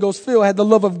was Holy Ghost filled. I had the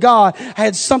love of God. I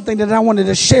had something that I wanted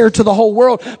to share to the whole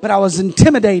world, but I was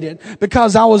intimidated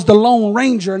because I was the Lone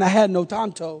Ranger and I had no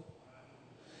Tonto.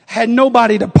 I had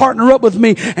nobody to partner up with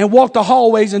me and walk the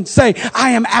hallways and say,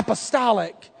 I am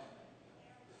apostolic.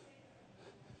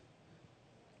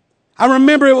 I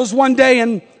remember it was one day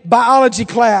in biology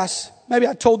class. Maybe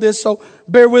I told this, so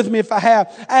bear with me if I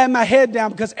have. I had my head down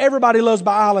because everybody loves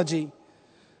biology.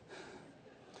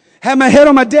 I had my head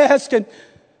on my desk and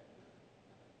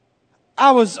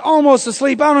I was almost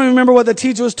asleep. I don't even remember what the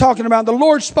teacher was talking about. The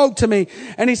Lord spoke to me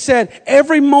and He said,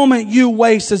 every moment you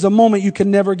waste is a moment you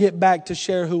can never get back to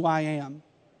share who I am.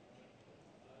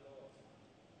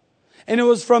 And it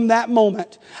was from that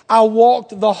moment I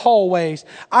walked the hallways.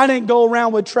 I didn't go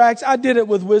around with tracts. I did it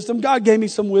with wisdom. God gave me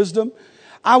some wisdom.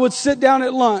 I would sit down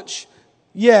at lunch,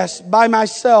 yes, by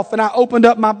myself, and I opened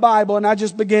up my Bible and I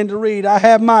just began to read. I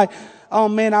have my Oh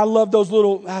man, I love those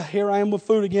little, here I am with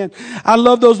food again. I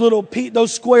love those little,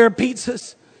 those square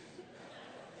pizzas.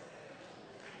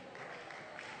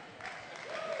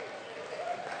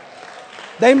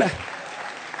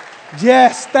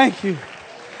 Yes, thank you.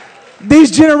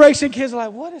 These generation kids are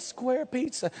like, what is square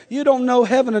pizza? You don't know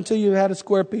heaven until you had a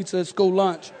square pizza at school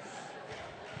lunch.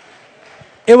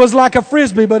 It was like a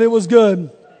Frisbee, but it was good.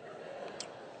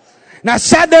 And I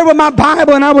sat there with my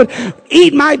Bible and I would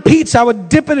eat my pizza. I would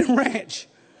dip it in ranch.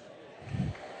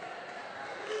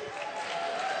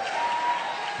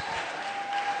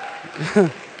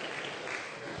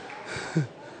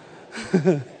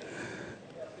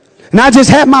 And I just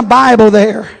had my Bible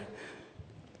there.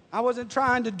 I wasn't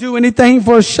trying to do anything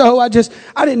for a show. I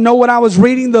didn't know what I was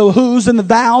reading, the who's and the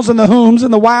thous and the whom's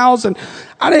and the wows. And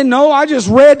I didn't know. I just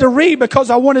read to read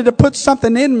because I wanted to put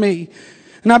something in me.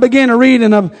 And I began to read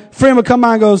and a friend would come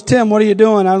by and goes, Tim, what are you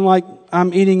doing? I'm like,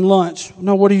 I'm eating lunch.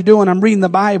 No, what are you doing? I'm reading the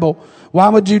Bible. Why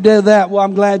would you do that? Well,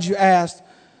 I'm glad you asked.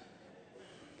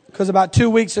 Because about 2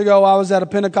 weeks ago, I was at a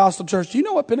Pentecostal church. Do you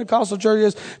know what Pentecostal church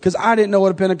is? Because I didn't know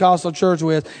what a Pentecostal church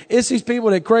was. It's these people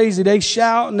that crazy. They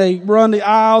shout and they run the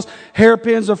aisles.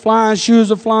 Hairpins are flying.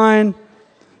 Shoes are flying.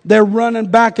 They're running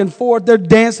back and forth. They're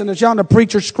dancing and shouting. The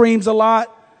preacher screams a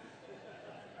lot.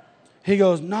 He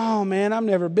goes, no, man, I've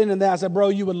never been in that. I said, bro,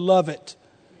 you would love it.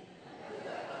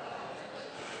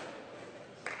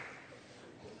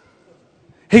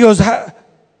 He goes,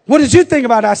 what did you think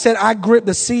about it? I said, I gripped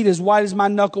the seat as wide as my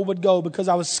knuckle would go because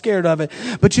I was scared of it.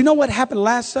 But you know what happened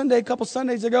last Sunday, a couple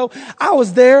Sundays ago? I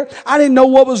was there. I didn't know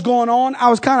what was going on. I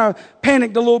was kind of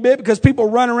panicked a little bit because people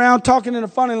run around talking in a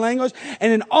funny language.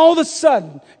 And then all of a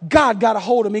sudden, God got a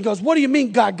hold of me. He goes, what do you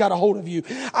mean God got a hold of you?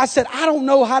 I said, I don't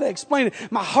know how to explain it.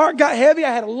 My heart got heavy.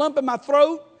 I had a lump in my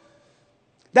throat.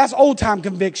 That's old time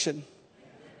conviction.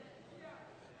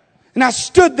 And I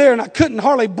stood there and I couldn't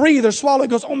hardly breathe or swallow. He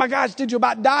goes, oh my gosh, did you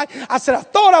about die? I said, I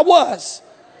thought I was.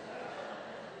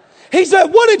 He said,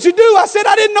 what did you do? I said,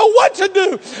 I didn't know what to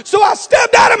do. So I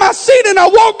stepped out of my seat and I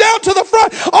walked down to the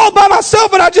front all by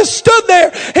myself and I just stood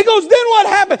there. He goes, then what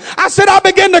happened? I said, I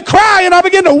began to cry and I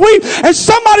began to weep. And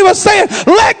somebody was saying,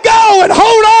 let go and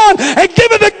hold on and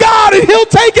give it to God and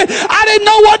He'll take it. I didn't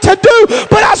know what to do,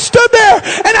 but I stood there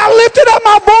and I lifted up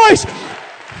my voice.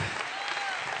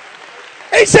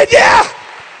 He said, yeah.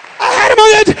 I had him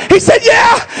on the edge. He said,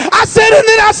 yeah. I said, and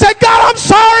then I said, God, I'm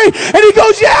sorry. And he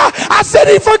goes, yeah, I said,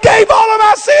 He forgave all of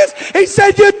my sins. He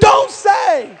said, you don't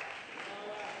say.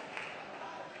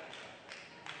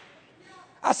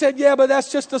 I said, yeah, but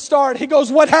that's just the start. He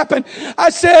goes, what happened? I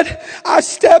said, I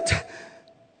stepped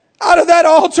out of that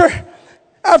altar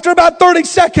after about 30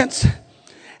 seconds.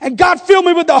 And God filled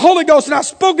me with the Holy Ghost, and I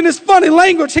spoke in this funny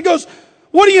language. He goes,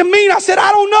 what do you mean? I said,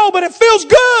 I don't know, but it feels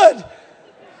good.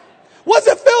 What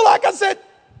does it feel like? I said,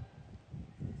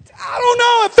 I don't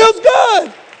know. It feels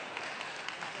good.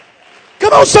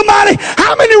 Come on, somebody.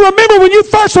 How many remember when you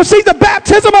first received the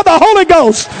baptism of the Holy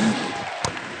Ghost?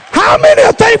 How many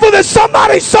are thankful that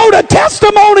somebody sowed a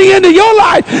testimony into your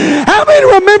life? How many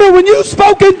remember when you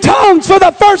spoke in tongues for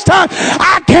the first time?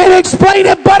 I can't explain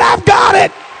it, but I've got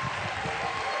it.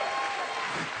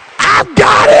 I've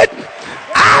got it.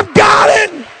 I've got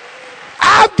it.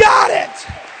 I've got it.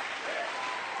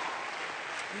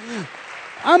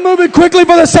 I'm moving quickly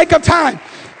for the sake of time.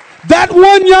 That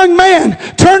one young man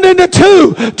turned into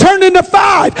 2, turned into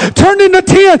 5, turned into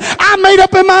 10. I made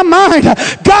up in my mind,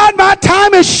 God, my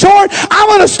time is short. I'm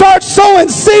going to start sowing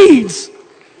seeds.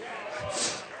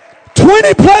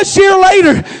 20 plus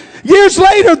years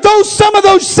later, some of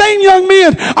those same young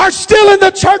men are still in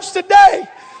the church today.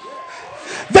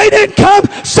 They didn't come,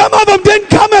 some of them didn't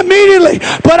come immediately,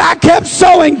 but I kept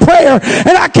sowing prayer, and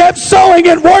I kept sowing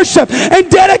in worship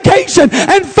and dedication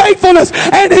and faithfulness,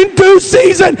 and in due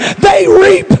season they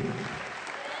reap.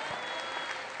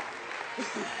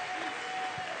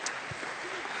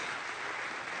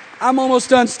 I'm almost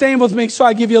done. Stand with me so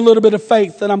I give you a little bit of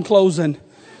faith, and I'm closing.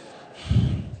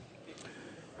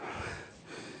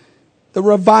 The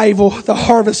revival, the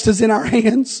harvest is in our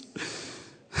hands.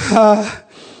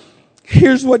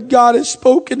 Here's what God has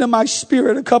spoken to my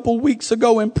spirit a couple weeks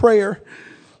ago in prayer.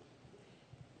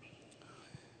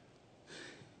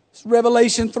 It's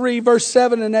Revelation 3, verse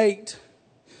 7 and 8.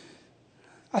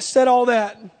 I said all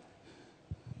that.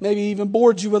 Maybe even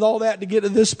bored you with all that to get to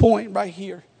this point right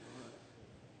here.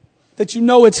 That you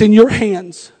know it's in your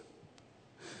hands.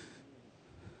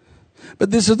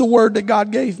 But this is the word that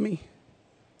God gave me.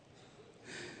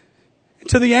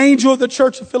 To the angel of the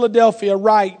church of Philadelphia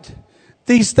write,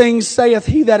 these things saith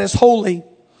he that is holy,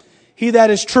 he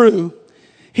that is true,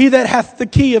 he that hath the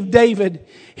key of David,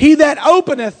 he that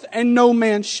openeth and no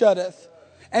man shutteth,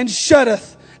 and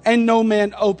shutteth and no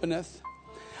man openeth.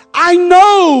 I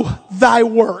know thy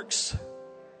works.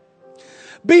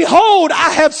 Behold,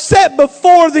 I have set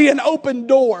before thee an open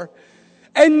door,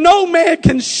 and no man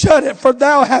can shut it, for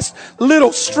thou hast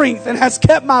little strength, and hast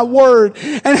kept my word,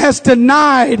 and hast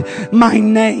denied my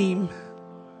name.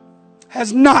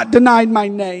 Has not denied my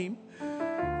name.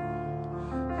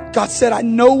 God said, I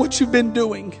know what you've been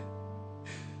doing.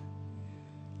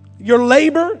 Your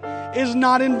labor is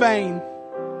not in vain.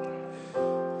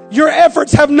 Your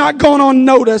efforts have not gone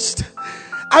unnoticed.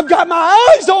 I've got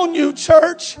my eyes on you,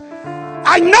 church.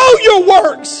 I know your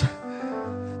works.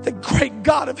 The great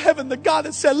God of heaven, the God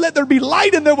that said, let there be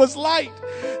light, and there was light.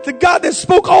 The God that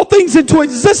spoke all things into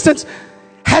existence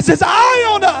has his eye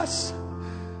on us.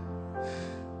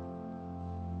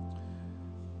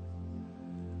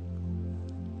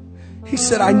 He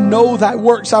said, I know thy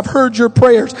works. I've heard your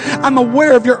prayers. I'm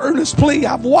aware of your earnest plea.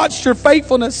 I've watched your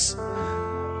faithfulness.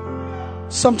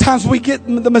 Sometimes we get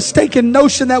the mistaken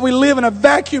notion that we live in a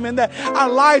vacuum and that our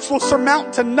lives will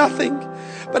surmount to nothing.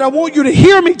 But I want you to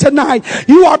hear me tonight.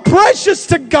 You are precious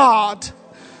to God.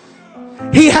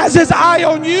 He has his eye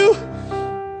on you.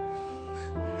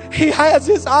 He has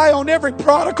his eye on every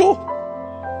prodigal.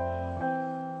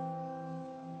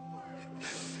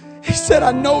 He said,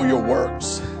 I know your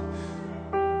works.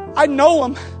 I know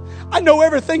them. I know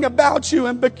everything about you.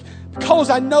 And because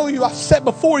I know you, I've set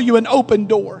before you an open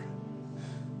door.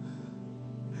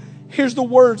 Here's the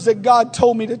words that God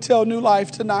told me to tell New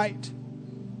Life tonight.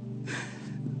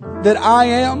 That I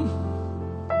am,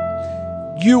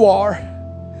 you are,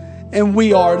 and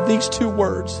we are. These 2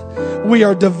 words. We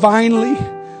are divinely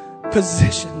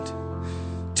positioned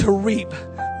to reap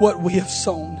what we have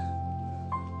sown.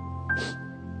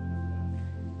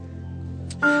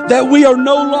 That we are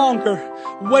no longer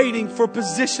waiting for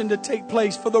position to take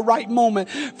place, for the right moment,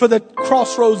 for the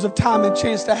crossroads of time and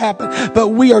chance to happen. But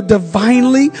we are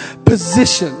divinely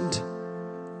positioned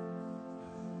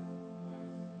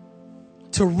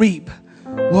to reap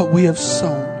what we have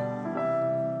sown.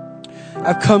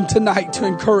 I've come tonight to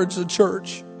encourage the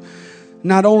church.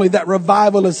 Not only that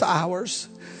revival is ours,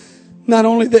 not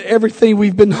only that everything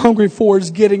we've been hungry for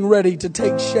is getting ready to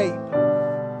take shape,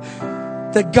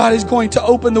 that God is going to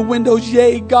open the windows.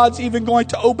 Yea, God's even going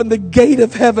to open the gate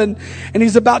of heaven. And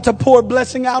he's about to pour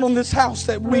blessing out on this house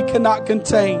that we cannot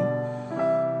contain.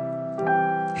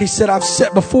 He said, I've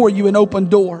set before you an open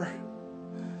door.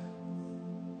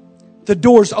 The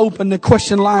door's open. The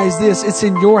question lies this. It's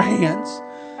in your hands.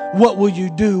 What will you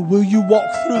do? Will you walk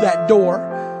through that door?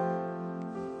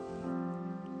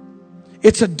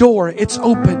 It's a door. It's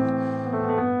open.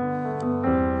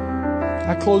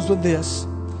 I close with this.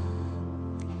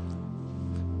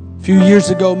 A few years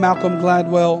ago, Malcolm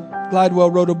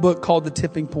Gladwell wrote a book called The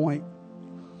Tipping Point.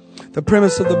 The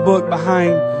premise of the book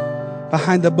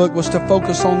behind the book was to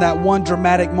focus on that one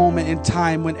dramatic moment in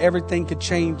time when everything could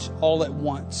change all at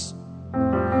once.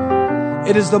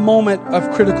 It is the moment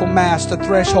of critical mass, the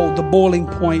threshold, the boiling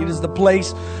point. It is the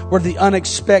place where the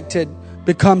unexpected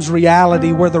becomes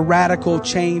reality, where the radical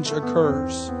change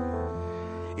occurs.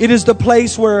 It is the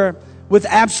place where, with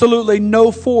absolutely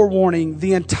no forewarning,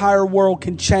 the entire world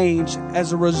can change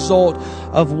as a result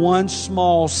of one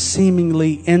small,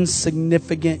 seemingly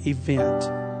insignificant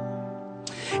event.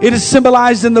 It is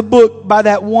symbolized in the book by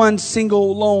that one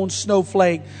single lone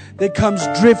snowflake that comes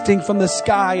drifting from the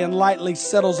sky and lightly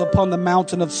settles upon the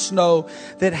mountain of snow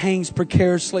that hangs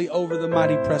precariously over the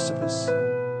mighty precipice.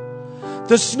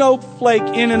 The snowflake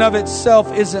in and of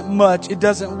itself isn't much. It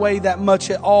doesn't weigh that much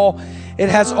at all. It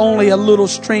has only a little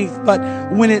strength. But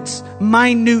when its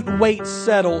minute weight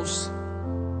settles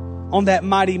on that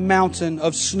mighty mountain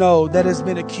of snow that has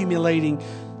been accumulating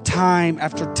time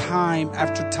after time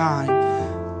after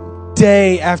time,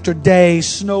 day after day,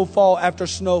 snowfall after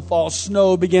snowfall,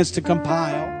 snow begins to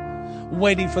compile,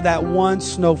 waiting for that one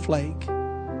snowflake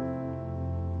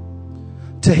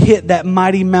to hit that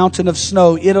mighty mountain of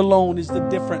snow. It alone is the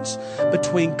difference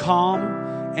between calm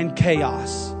and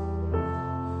chaos.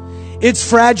 Its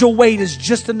fragile weight is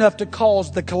just enough to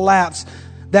cause the collapse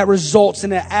that results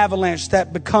in an avalanche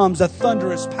that becomes a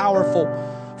thunderous, powerful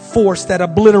force that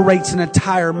obliterates an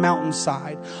entire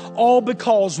mountainside. All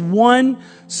because one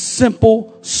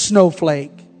simple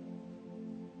snowflake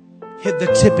hit the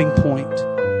tipping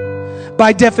point.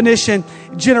 By definition,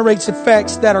 it generates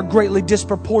effects that are greatly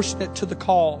disproportionate to the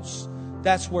cause.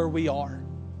 That's where we are.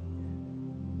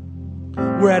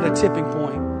 We're at a tipping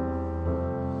point.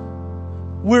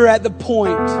 We're at the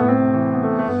point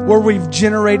where we've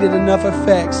generated enough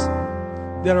effects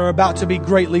that are about to be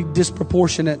greatly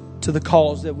disproportionate to the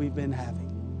cause that we've been having.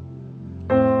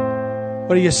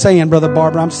 What are you saying, Brother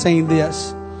Barbour? I'm saying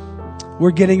this.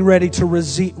 We're getting ready to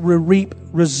reap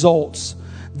results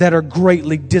that are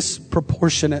greatly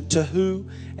disproportionate to who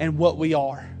and what we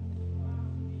are.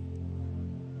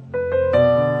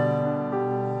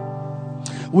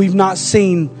 We've not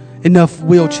seen enough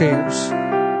wheelchairs.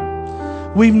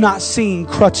 We've not seen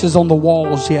crutches on the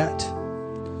walls yet.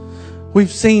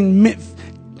 We've seen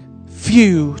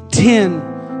few,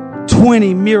 10,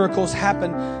 20 miracles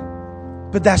happen,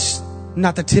 but that's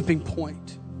not the tipping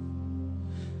point.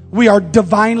 We are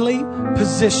divinely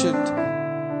positioned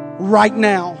right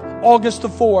now, August the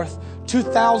 4th,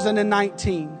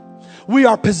 2019. We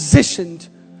are positioned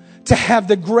to have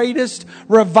the greatest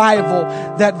revival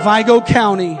that Vigo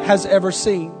County has ever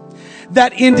seen,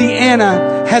 that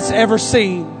Indiana has ever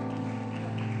seen,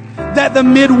 that the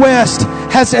Midwest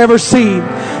has ever seen.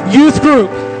 Youth group,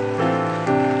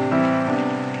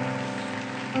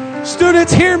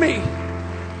 students, hear me.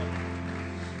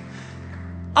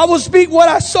 I will speak what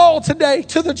I saw today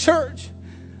to the church.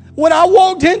 When I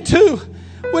walked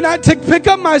when I took pick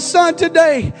up my son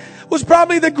today, was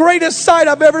probably the greatest sight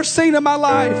I've ever seen in my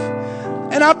life.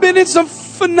 And I've been in some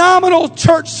phenomenal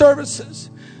church services.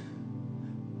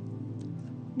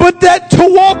 But that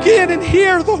to walk in and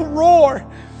hear the roar,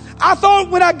 I thought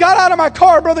when I got out of my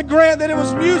car, Brother Grant, that it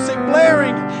was music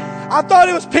blaring. I thought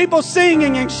it was people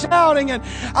singing and shouting, and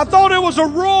I thought it was a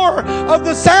roar of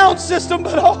the sound system,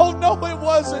 but oh no, it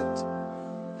wasn't.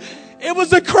 It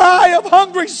was a cry of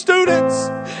hungry students,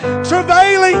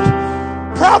 travailing,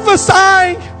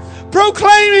 prophesying,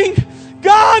 proclaiming,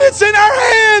 God, it's in our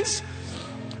hands.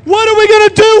 What are we going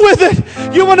to do with it?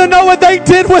 You want to know what they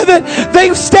did with it?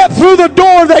 They stepped through the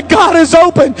door that God has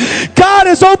opened. God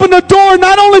has opened the door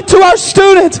not only to our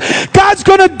students. God's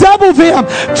going to double them,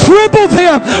 triple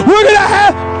them. We're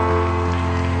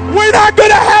not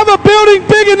going to have a building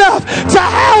big enough to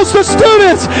house the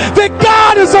students that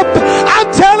God is. I'm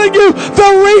telling you,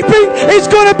 the reaping is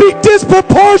going to be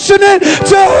disproportionate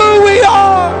to who we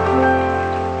are.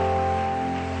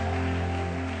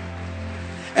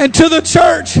 And to the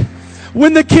church,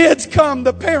 when the kids come,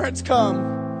 the parents come.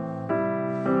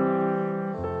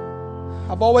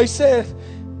 I've always said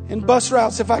in bus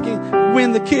routes, if I can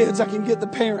win the kids, I can get the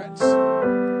parents.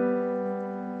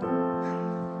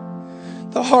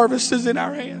 The harvest is in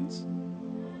our hands.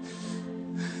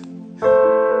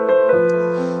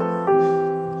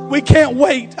 We can't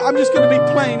wait. I'm just going to be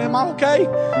plain. Am I okay?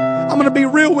 I'm going to be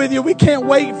real with you. We can't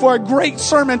wait for a great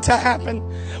sermon to happen.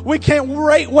 We can't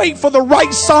wait for the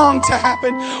right song to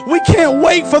happen. We can't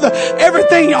wait for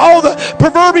everything, all the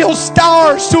proverbial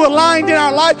stars to align in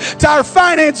our life. To our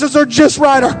finances are just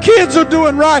right. Our kids are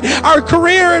doing right. Our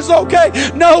career is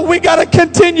okay. No, we got to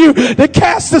continue to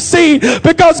cast the seed,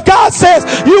 because God says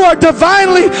you are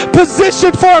divinely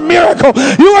positioned for a miracle.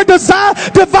 You are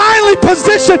divinely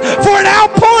positioned for an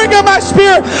outpouring of my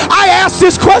Spirit. I asked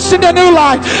this question to New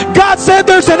Life. God said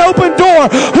there's an open door.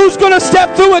 Who's going to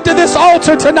step through it to this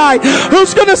altar tonight?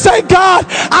 Who's going to say, God,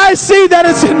 I see that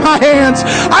it's in my hands.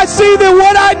 I see that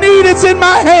what I need is in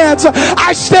my hands.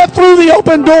 I step through the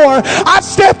open door. I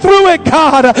step through it,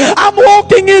 God. I'm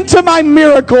walking into my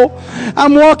miracle.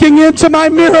 I'm walking into my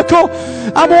miracle.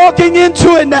 I'm walking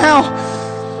into it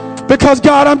now. Because,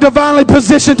 God, I'm divinely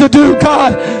positioned to do,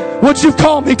 God, what you've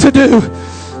called me to do.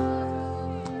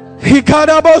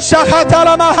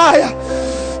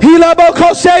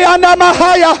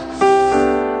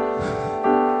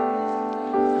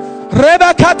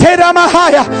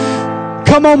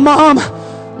 Come on, Mom.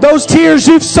 Those tears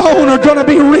you've sown are going to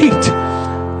be reaped.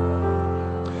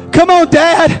 Come on,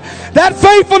 Dad. That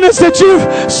faithfulness that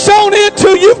you've sown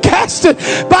into, you've cast it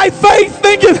by faith,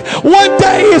 thinking one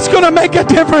day it's going to make a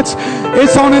difference.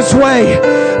 It's on its way.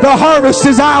 The harvest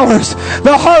is ours.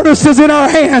 The harvest is in our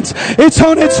hands. It's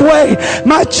on its way.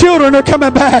 My children are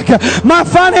coming back. My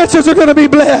finances are going to be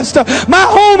blessed. My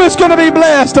home is going to be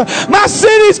blessed. My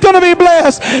city's going to be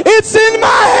blessed. It's in my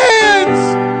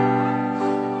hands.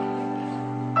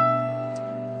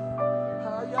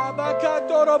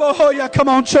 Come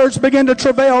on, church, begin to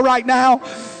travail right now.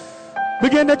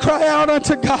 Begin to cry out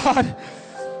unto God.